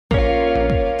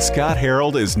Scott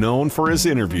Harold is known for his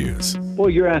interviews. Boy,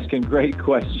 you're asking great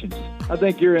questions. I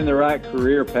think you're in the right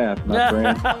career path, my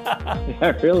friend. I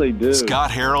really do.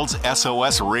 Scott Harold's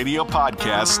SOS Radio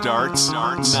podcast starts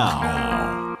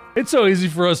now. It's so easy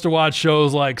for us to watch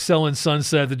shows like Selling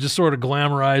Sunset that just sort of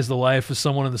glamorize the life of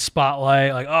someone in the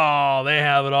spotlight, like, oh, they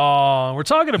have it all. And we're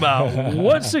talking about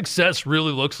what success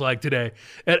really looks like today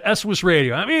at SOS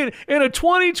Radio. I mean, in a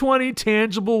 2020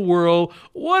 tangible world,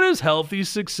 what does healthy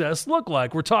success look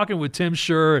like? We're talking with Tim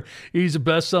Schur. He's a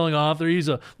best-selling author. He's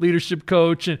a leadership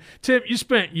coach. And Tim, you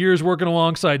spent years working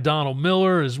alongside Donald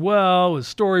Miller as well with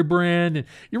StoryBrand. And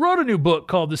you wrote a new book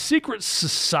called The Secret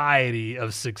Society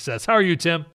of Success. How are you,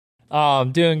 Tim? Oh,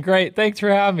 I'm doing great. Thanks for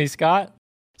having me, Scott.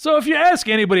 So if you ask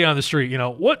anybody on the street,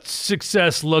 what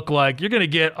success look like, you're going to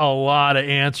get a lot of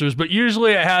answers, but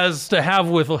usually it has to have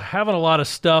with having a lot of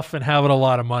stuff and having a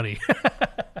lot of money.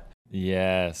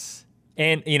 Yes.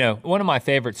 And, one of my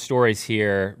favorite stories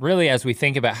here, really, as we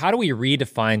think about how do we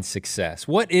redefine success?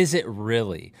 What is it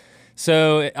really?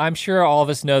 So I'm sure all of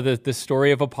us know the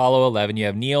story of Apollo 11. You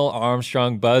have Neil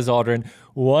Armstrong, Buzz Aldrin,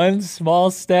 one small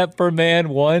step for man,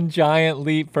 one giant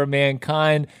leap for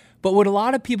mankind. But what a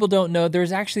lot of people don't know,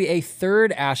 there's actually a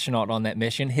third astronaut on that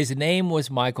mission. His name was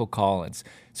Michael Collins.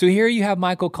 So here you have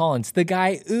Michael Collins, the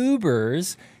guy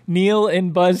Ubers Neil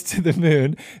and Buzz to the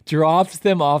moon, drops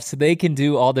them off so they can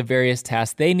do all the various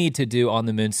tasks they need to do on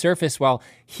the moon's surface, while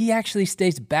he actually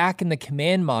stays back in the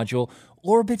command module,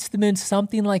 orbits the moon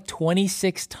something like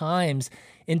 26 times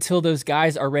until those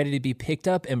guys are ready to be picked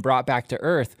up and brought back to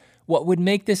Earth. What would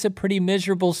make this a pretty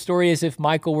miserable story is if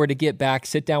Michael were to get back,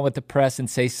 sit down with the press and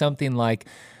say something like,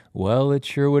 well, it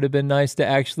sure would have been nice to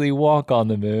actually walk on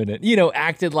the moon, and,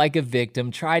 acted like a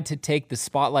victim, tried to take the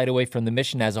spotlight away from the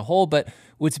mission as a whole. But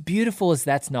what's beautiful is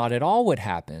that's not at all what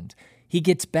happened. He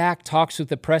gets back, talks with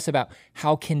the press about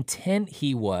how content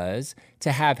he was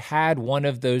to have had one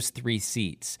of those 3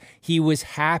 seats. He was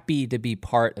happy to be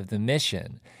part of the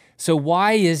mission. So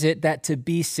why is it that to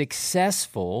be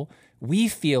successful, we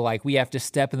feel like we have to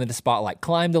step into the spotlight,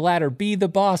 climb the ladder, be the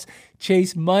boss,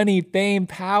 chase money, fame,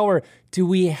 power? Do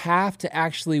we have to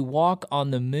actually walk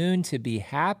on the moon to be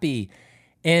happy?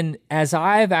 And as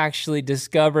I've actually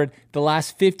discovered the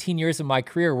last 15 years of my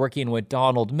career working with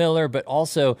Donald Miller, but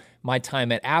also my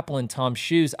time at Apple and Tom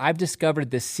Shoes, I've discovered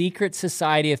the secret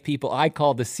society of people I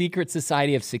call the secret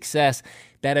society of success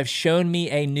that have shown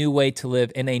me a new way to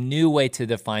live and a new way to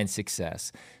define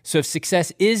success. So if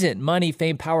success isn't money,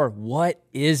 fame, power, what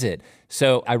is it?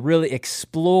 So I really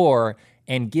explore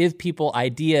and give people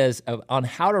ideas on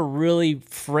how to really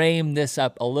frame this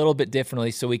up a little bit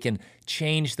differently so we can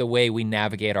change the way we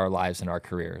navigate our lives and our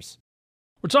careers.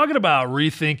 We're talking about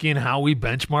rethinking how we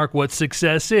benchmark what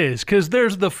success is, because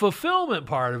there's the fulfillment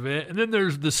part of it, and then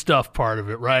there's the stuff part of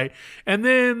it, right? And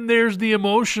then there's the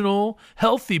emotional,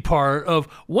 healthy part of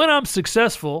when I'm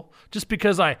successful, just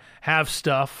because I have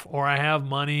stuff, or I have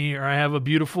money, or I have a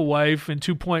beautiful wife and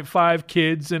 2.5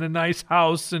 kids and a nice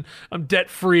house, and I'm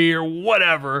debt-free or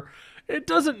whatever. It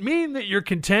doesn't mean that you're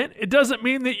content. It doesn't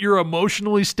mean that you're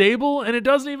emotionally stable, and it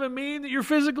doesn't even mean that you're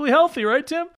physically healthy, right,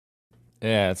 Tim?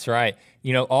 Yeah, that's right.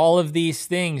 All of these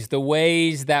things, the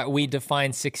ways that we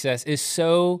define success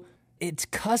it's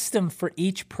custom for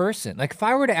each person. Like if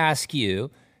I were to ask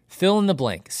you, fill in the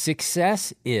blank,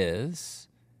 success is,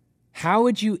 how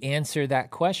would you answer that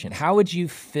question? How would you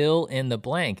fill in the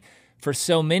blank? For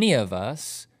so many of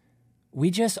us,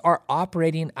 we just are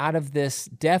operating out of this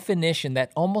definition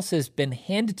that almost has been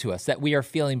handed to us, that we are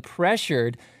feeling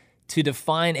pressured to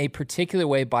define a particular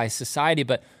way by society.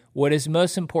 But what is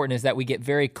most important is that we get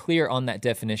very clear on that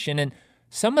definition. And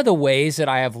some of the ways that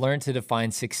I have learned to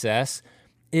define success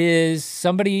is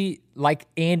somebody like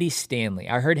Andy Stanley.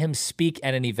 I heard him speak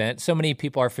at an event. So many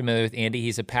people are familiar with Andy.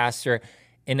 He's a pastor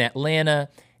in Atlanta.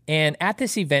 And at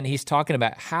this event, he's talking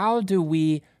about how do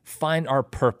we find our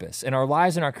purpose in our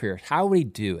lives and our careers? How do we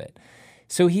do it?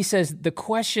 So he says the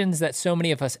questions that so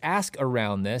many of us ask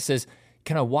around this is,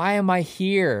 why am I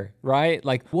here, right?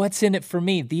 Like, what's in it for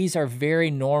me? These are very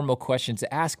normal questions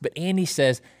to ask, but Andy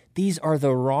says these are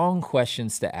the wrong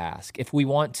questions to ask if we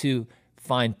want to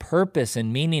find purpose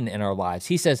and meaning in our lives.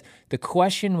 He says the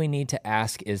question we need to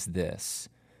ask is this: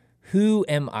 who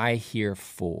am I here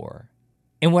for?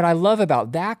 And what I love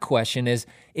about that question is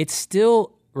it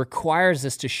still requires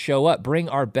us to show up, bring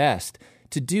our best,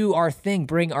 to do our thing,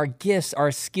 bring our gifts,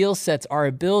 our skill sets, our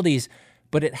abilities,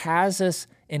 but it has us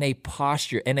in a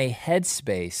posture, in a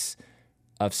headspace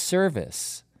of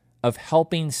service, of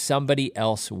helping somebody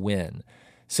else win.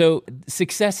 So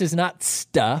success is not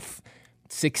stuff.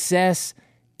 Success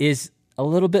is a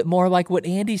little bit more like what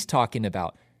Andy's talking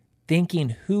about.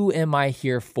 thinking, who am I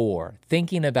here for?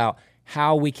 Thinking about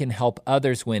how we can help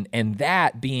others win, and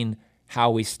that being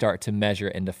how we start to measure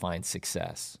and define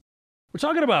success. We're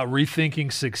talking about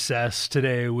rethinking success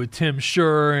today with Tim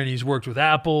Scherr, and he's worked with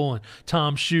Apple and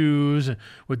Tom Shoes and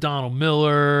with Donald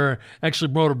Miller.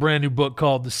 Actually wrote a brand new book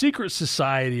called The Secret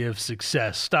Society of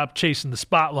Success. Stop chasing the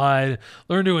spotlight,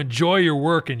 learn to enjoy your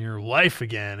work and your life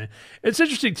again. It's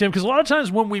interesting, Tim, because a lot of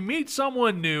times when we meet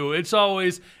someone new, it's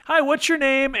always, hi, what's your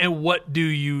name and what do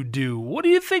you do? What do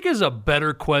you think is a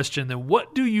better question than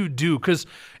what do you do? Because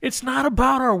it's not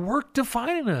about our work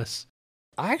defining us.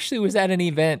 I actually was at an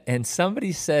event and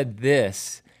somebody said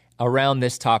this around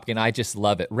this topic, and I just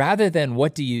love it. Rather than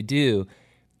what do you do,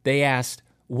 they asked,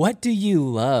 what do you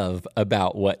love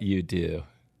about what you do?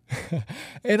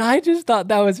 And I just thought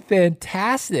that was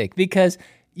fantastic because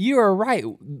you are right.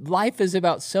 Life is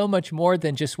about so much more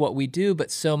than just what we do,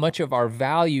 but so much of our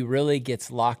value really gets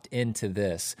locked into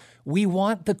this. We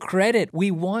want the credit.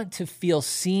 We want to feel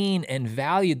seen and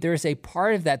valued. There's a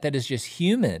part of that is just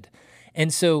human.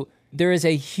 And so there is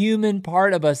a human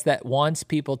part of us that wants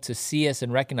people to see us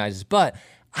and recognize us. But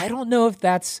I don't know if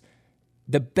that's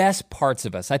the best parts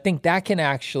of us. I think that can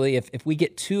actually, if we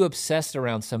get too obsessed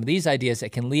around some of these ideas,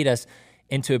 it can lead us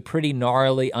into a pretty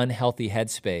gnarly, unhealthy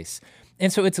headspace.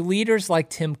 And so it's leaders like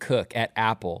Tim Cook at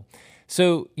Apple.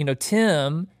 So,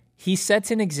 Tim, he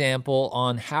sets an example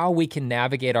on how we can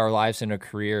navigate our lives and our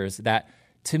careers that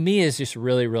to me is just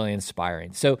really, really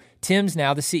inspiring. So Tim's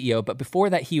now the CEO, but before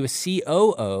that, he was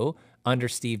COO under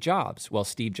Steve Jobs. Well,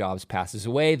 Steve Jobs passes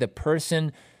away. The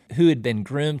person who had been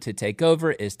groomed to take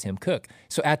over is Tim Cook.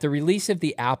 So at the release of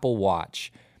the Apple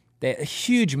Watch, a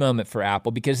huge moment for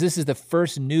Apple because this is the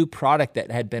first new product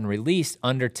that had been released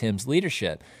under Tim's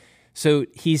leadership. So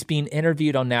he's being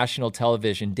interviewed on national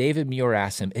television. David Muir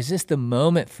asks him, is this the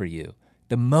moment for you?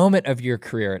 The moment of your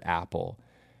career at Apple?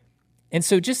 And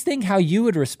so just think how you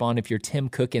would respond if you're Tim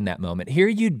Cook in that moment. Here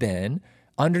you'd been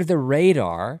under the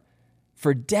radar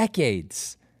for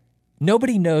decades.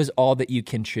 Nobody knows all that you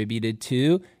contributed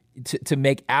to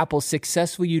make Apple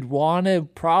successful. You'd want to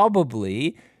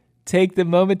probably take the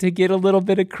moment to get a little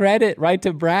bit of credit, right?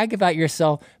 To brag about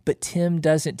yourself. But Tim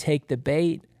doesn't take the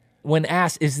bait. When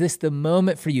asked, is this the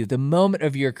moment for you, the moment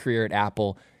of your career at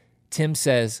Apple? Tim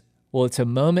says, well, it's a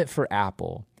moment for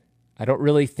Apple. I don't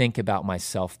really think about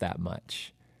myself that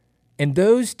much. And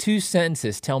those two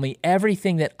sentences tell me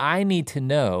everything that I need to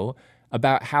know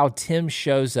about how Tim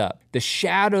shows up, the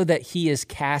shadow that he is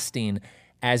casting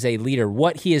as a leader,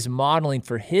 what he is modeling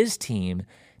for his team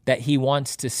that he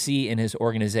wants to see in his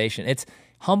organization. It's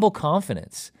humble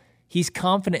confidence. He's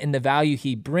confident in the value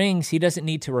he brings. He doesn't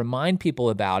need to remind people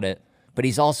about it, but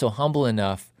he's also humble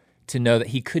enough to know that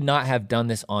he could not have done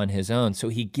this on his own. So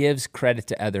he gives credit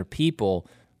to other people.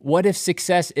 What if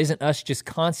success isn't us just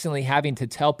constantly having to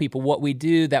tell people what we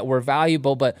do, that we're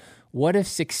valuable, but what if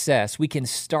success, we can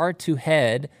start to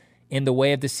head in the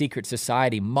way of the secret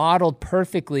society, modeled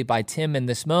perfectly by Tim in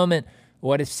this moment?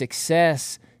 What if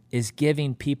success is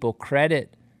giving people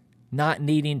credit, not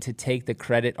needing to take the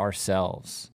credit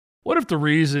ourselves? What if the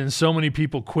reason so many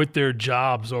people quit their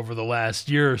jobs over the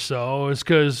last year or so is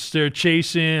because they're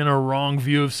chasing a wrong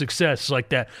view of success, like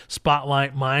that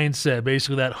spotlight mindset,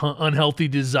 basically that unhealthy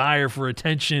desire for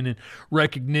attention and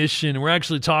recognition? We're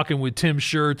actually talking with Tim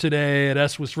Scherr today at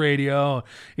SWS Radio.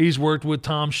 He's worked with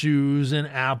Tom Shoes and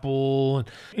Apple.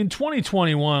 In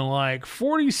 2021, like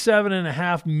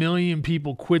 47.5 million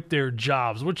people quit their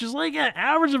jobs, which is like an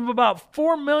average of about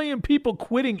 4 million people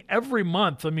quitting every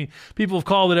month. I mean, people have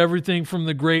called it everything from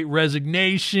the Great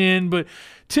Resignation. But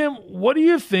Tim, what do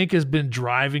you think has been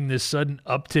driving this sudden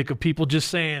uptick of people just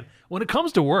saying, when it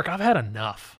comes to work, I've had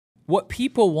enough? What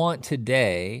people want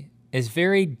today is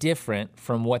very different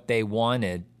from what they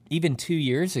wanted even 2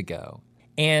 years ago.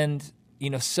 And,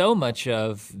 so much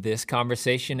of this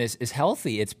conversation is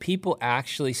healthy. It's people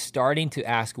actually starting to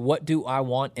ask, what do I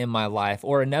want in my life?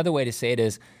 Or another way to say it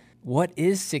is, what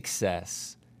is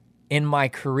success in my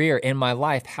career, in my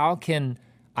life? How can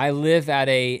I live at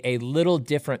a little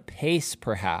different pace,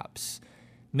 perhaps?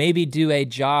 Maybe do a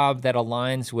job that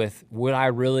aligns with what I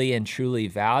really and truly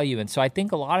value. And so I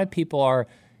think a lot of people are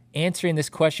answering this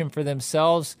question for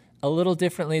themselves a little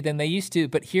differently than they used to.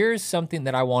 But here's something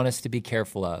that I want us to be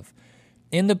careful of.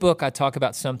 In the book, I talk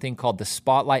about something called the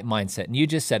spotlight mindset. And you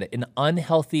just said it, an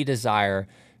unhealthy desire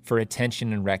for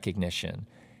attention and recognition.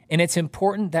 And it's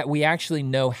important that we actually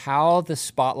know how the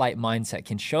spotlight mindset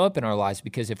can show up in our lives,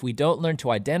 because if we don't learn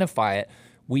to identify it,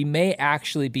 we may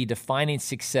actually be defining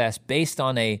success based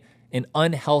on a an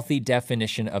unhealthy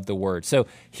definition of the word. So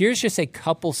here's just a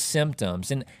couple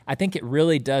symptoms, and I think it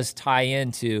really does tie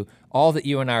into all that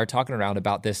you and I are talking around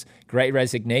about this great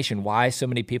resignation, why so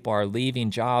many people are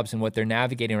leaving jobs and what they're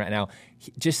navigating right now.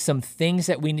 Just some things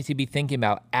that we need to be thinking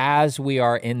about as we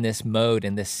are in this mode,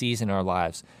 in this season in our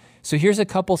lives. So here's a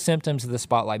couple symptoms of the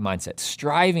spotlight mindset.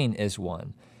 Striving is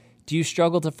one. Do you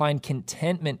struggle to find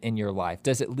contentment in your life?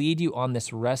 Does it lead you on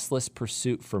this restless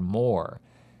pursuit for more?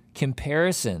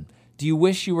 Comparison. Do you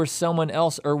wish you were someone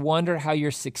else or wonder how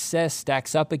your success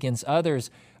stacks up against others?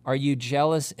 Are you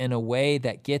jealous in a way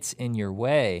that gets in your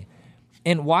way?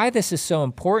 And why this is so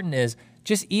important is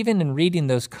just even in reading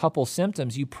those couple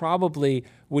symptoms, you probably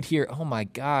would hear, oh my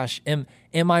gosh, am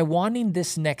I wanting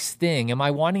this next thing? Am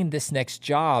I wanting this next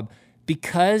job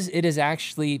because it is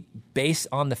actually based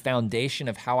on the foundation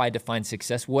of how I define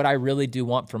success, what I really do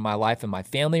want for my life and my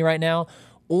family right now?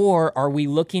 Or are we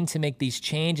looking to make these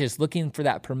changes, looking for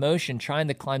that promotion, trying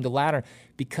to climb the ladder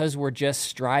because we're just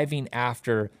striving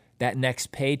after that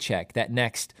next paycheck, that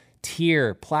next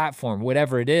tier, platform,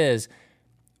 whatever it is?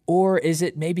 Or is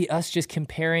it maybe us just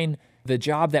comparing the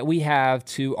job that we have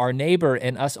to our neighbor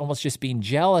and us almost just being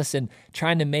jealous and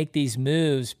trying to make these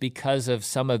moves because of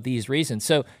some of these reasons?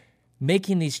 So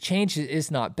making these changes is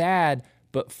not bad,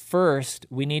 but first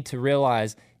we need to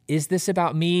realize, is this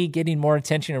about me getting more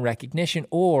attention and recognition,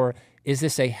 or is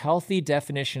this a healthy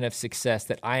definition of success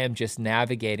that I am just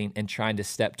navigating and trying to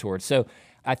step towards? So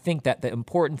I think that the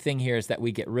important thing here is that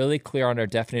we get really clear on our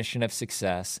definition of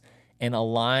success and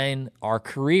align our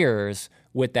careers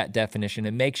with that definition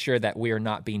and make sure that we are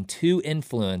not being too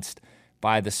influenced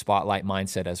by the spotlight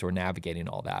mindset as we're navigating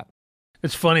all that.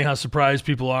 It's funny how surprised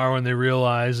people are when they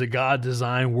realize that God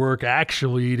designed work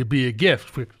actually to be a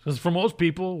gift. Because for most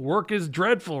people, work is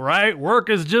dreadful, right? Work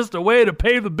is just a way to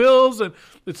pay the bills, and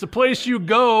it's the place you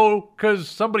go because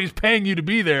somebody's paying you to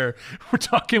be there. We're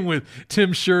talking with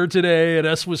Tim Schur today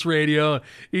at SWIS Radio.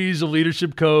 He's a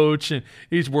leadership coach, and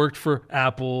he's worked for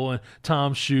Apple and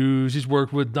Tom Shoes. He's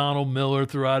worked with Donald Miller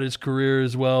throughout his career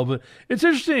as well. But it's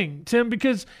interesting, Tim,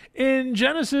 because in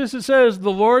Genesis it says the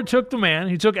Lord took the man,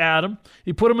 he took Adam,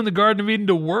 he put him in the Garden of Eden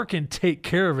to work and take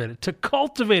care of it, to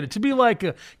cultivate it, to be like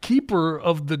a keeper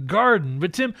of the garden.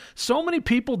 But Tim, so many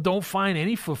people don't find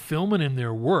any fulfillment in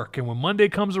their work. And when Monday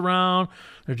comes around,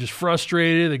 they're just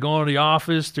frustrated. They go into the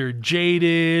office, they're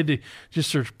jaded, they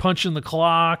just are punching the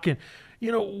clock. And,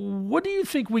 what do you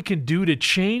think we can do to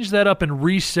change that up and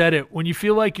reset it when you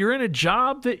feel like you're in a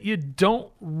job that you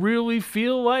don't really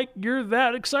feel like you're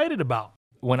that excited about?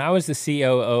 When I was the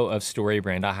COO of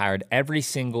StoryBrand, I hired every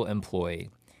single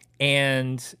employee.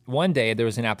 And one day there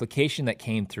was an application that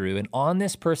came through, and on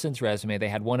this person's resume, they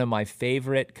had one of my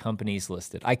favorite companies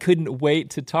listed. I couldn't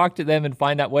wait to talk to them and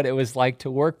find out what it was like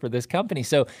to work for this company.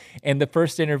 So in the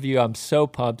first interview, I'm so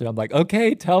pumped, and I'm like,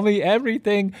 okay, tell me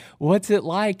everything. What's it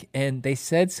like? And they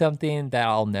said something that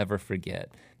I'll never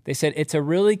forget. They said, it's a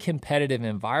really competitive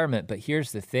environment, but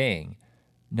here's the thing.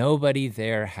 Nobody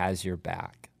there has your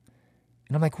back.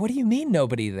 And I'm like, what do you mean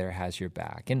nobody there has your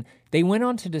back? And they went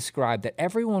on to describe that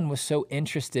everyone was so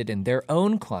interested in their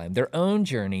own climb, their own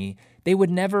journey, they would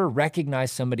never recognize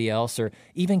somebody else or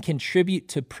even contribute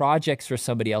to projects for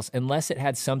somebody else unless it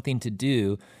had something to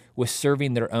do with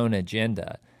serving their own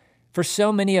agenda. For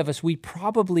so many of us, we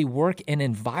probably work in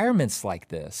environments like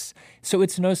this. So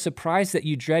it's no surprise that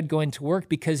you dread going to work,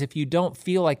 because if you don't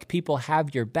feel like people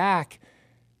have your back,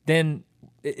 then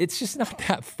it's just not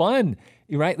that fun,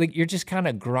 right? Like you're just kind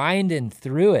of grinding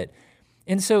through it.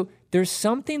 And so there's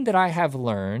something that I have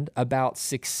learned about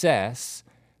success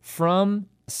from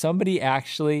somebody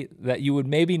actually that you would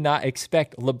maybe not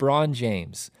expect, LeBron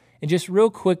James. And just real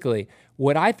quickly,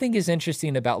 what I think is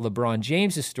interesting about LeBron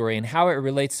James' story and how it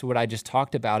relates to what I just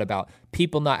talked about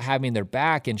people not having their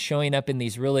back and showing up in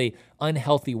these really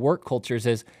unhealthy work cultures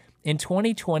is in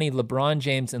 2020, LeBron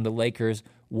James and the Lakers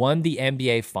won the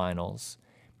NBA Finals.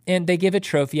 And they give a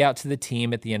trophy out to the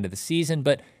team at the end of the season,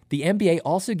 but the NBA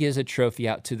also gives a trophy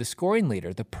out to the scoring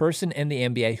leader, the person in the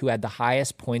NBA who had the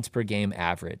highest points per game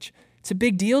average. It's a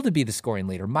big deal to be the scoring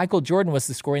leader. Michael Jordan was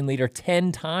the scoring leader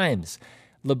 10 times.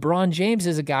 LeBron James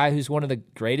is a guy who's one of the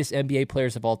greatest NBA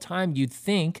players of all time. You'd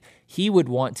think he would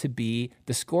want to be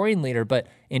the scoring leader, but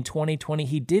in 2020,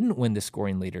 he didn't win the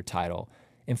scoring leader title.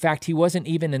 In fact, he wasn't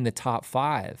even in the top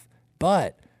 5.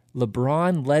 But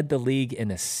LeBron led the league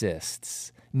in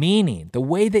assists. Meaning, the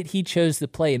way that he chose to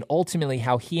play and ultimately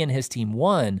how he and his team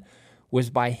won was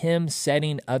by him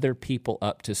setting other people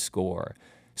up to score.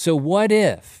 So what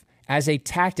if, as a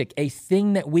tactic, a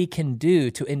thing that we can do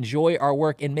to enjoy our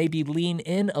work and maybe lean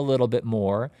in a little bit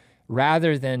more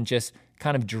rather than just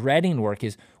kind of dreading work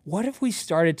is, what if we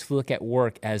started to look at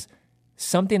work as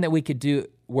something that we could do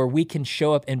where we can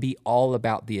show up and be all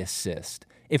about the assist.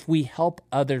 If we help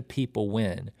other people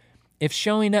win, if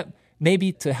showing up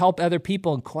maybe to help other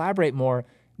people and collaborate more,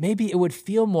 maybe it would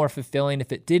feel more fulfilling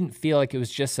if it didn't feel like it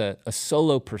was just a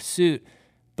solo pursuit,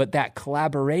 but that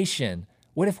collaboration.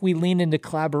 What if we lean into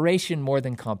collaboration more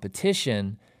than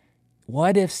competition?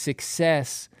 What if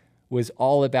success was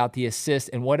all about the assist?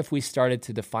 And what if we started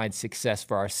to define success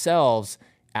for ourselves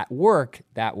at work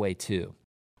that way too?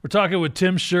 We're talking with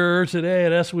Tim Scherr today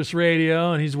at SOS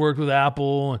Radio, and he's worked with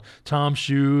Apple and Tom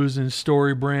Shoes and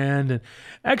StoryBrand, and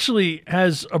actually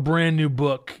has a brand new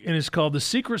book, and it's called The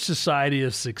Secret Society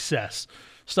of Success.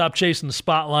 Stop chasing the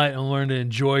spotlight and learn to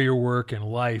enjoy your work and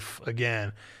life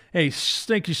again. Hey,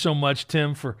 thank you so much,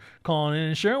 Tim, for calling in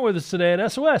and sharing with us today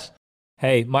at SOS.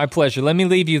 Hey, my pleasure. Let me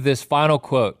leave you this final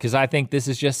quote, because I think this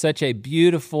is just such a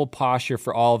beautiful posture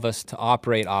for all of us to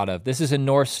operate out of. This is a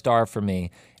North Star for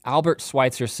me. Albert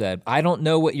Schweitzer said, "I don't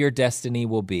know what your destiny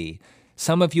will be.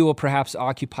 Some of you will perhaps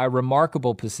occupy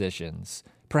remarkable positions.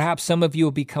 Perhaps some of you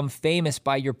will become famous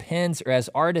by your pens or as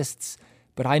artists.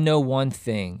 But I know one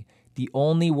thing. The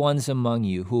only ones among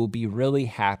you who will be really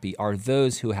happy are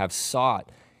those who have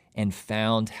sought and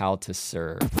found how to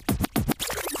serve."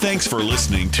 Thanks for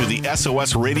listening to the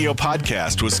SOS Radio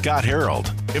Podcast with Scott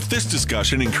Harold. If this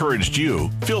discussion encouraged you,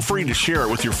 feel free to share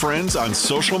it with your friends on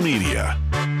social media.